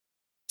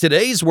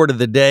Today's word of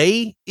the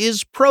day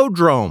is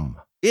prodrome.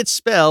 It's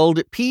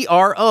spelled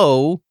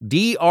Prodrome.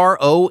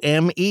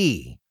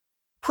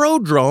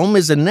 Prodrome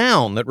is a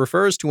noun that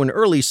refers to an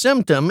early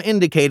symptom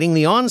indicating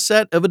the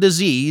onset of a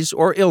disease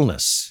or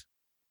illness.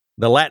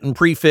 The Latin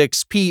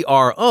prefix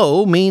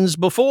pro means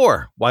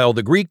before, while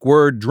the Greek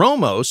word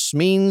dromos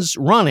means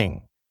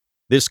running.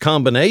 This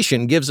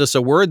combination gives us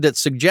a word that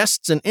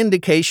suggests an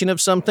indication of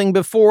something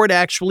before it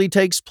actually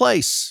takes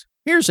place.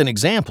 Here's an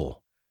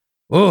example.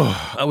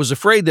 I was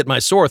afraid that my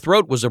sore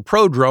throat was a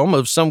prodrome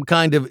of some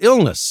kind of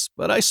illness,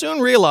 but I soon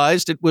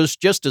realized it was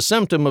just a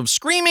symptom of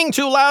screaming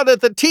too loud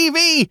at the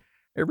TV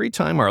every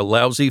time our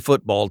lousy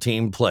football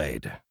team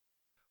played.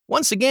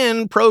 Once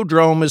again,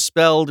 prodrome is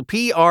spelled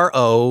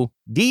Prodrome.